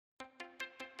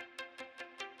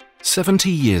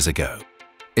70 years ago,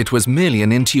 it was merely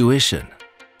an intuition,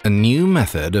 a new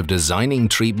method of designing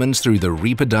treatments through the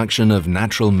reproduction of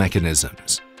natural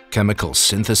mechanisms. Chemical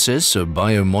synthesis of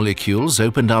biomolecules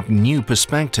opened up new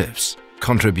perspectives,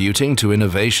 contributing to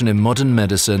innovation in modern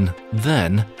medicine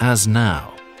then as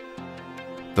now.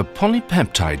 The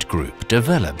PolyPeptide Group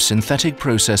develops synthetic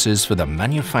processes for the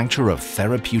manufacture of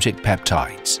therapeutic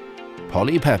peptides.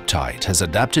 PolyPeptide has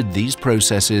adapted these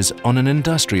processes on an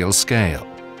industrial scale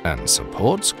and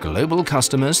supports global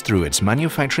customers through its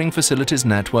manufacturing facilities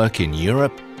network in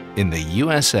Europe, in the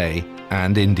USA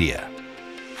and India,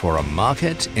 for a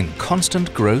market in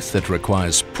constant growth that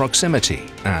requires proximity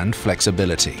and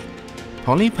flexibility.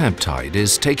 PolyPeptide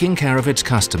is taking care of its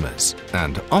customers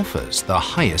and offers the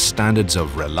highest standards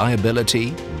of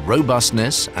reliability,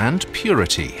 robustness and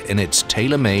purity in its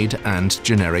tailor-made and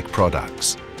generic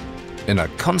products. In a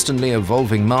constantly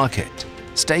evolving market,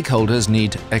 stakeholders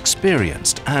need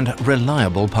experienced and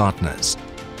reliable partners.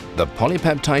 The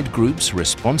PolyPeptide Group's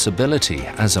responsibility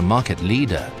as a market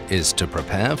leader is to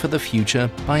prepare for the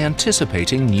future by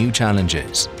anticipating new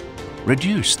challenges,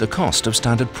 reduce the cost of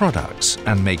standard products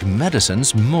and make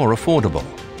medicines more affordable,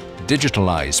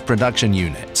 digitalize production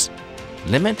units,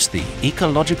 limit the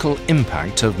ecological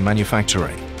impact of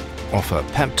manufacturing, offer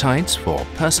peptides for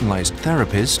personalized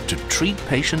therapies to treat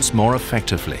patients more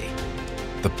effectively.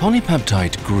 The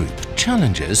PolyPeptide Group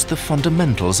challenges the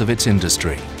fundamentals of its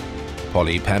industry.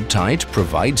 PolyPeptide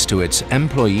provides to its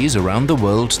employees around the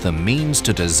world the means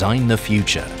to design the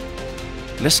future.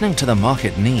 Listening to the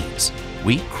market needs,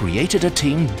 we created a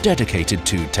team dedicated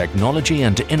to technology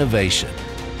and innovation.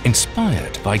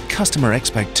 Inspired by customer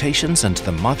expectations and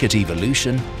the market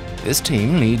evolution, this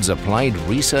team leads applied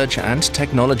research and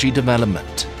technology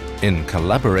development in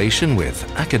collaboration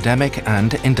with academic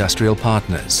and industrial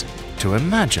partners to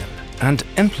imagine and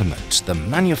implement the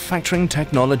manufacturing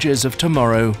technologies of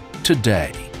tomorrow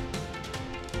today.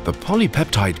 The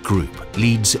PolyPeptide Group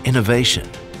leads innovation,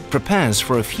 prepares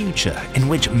for a future in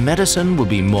which medicine will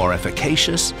be more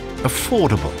efficacious,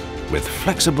 affordable, with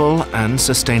flexible and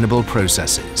sustainable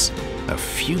processes. A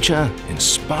future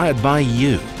inspired by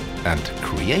you and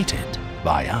created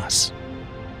by us.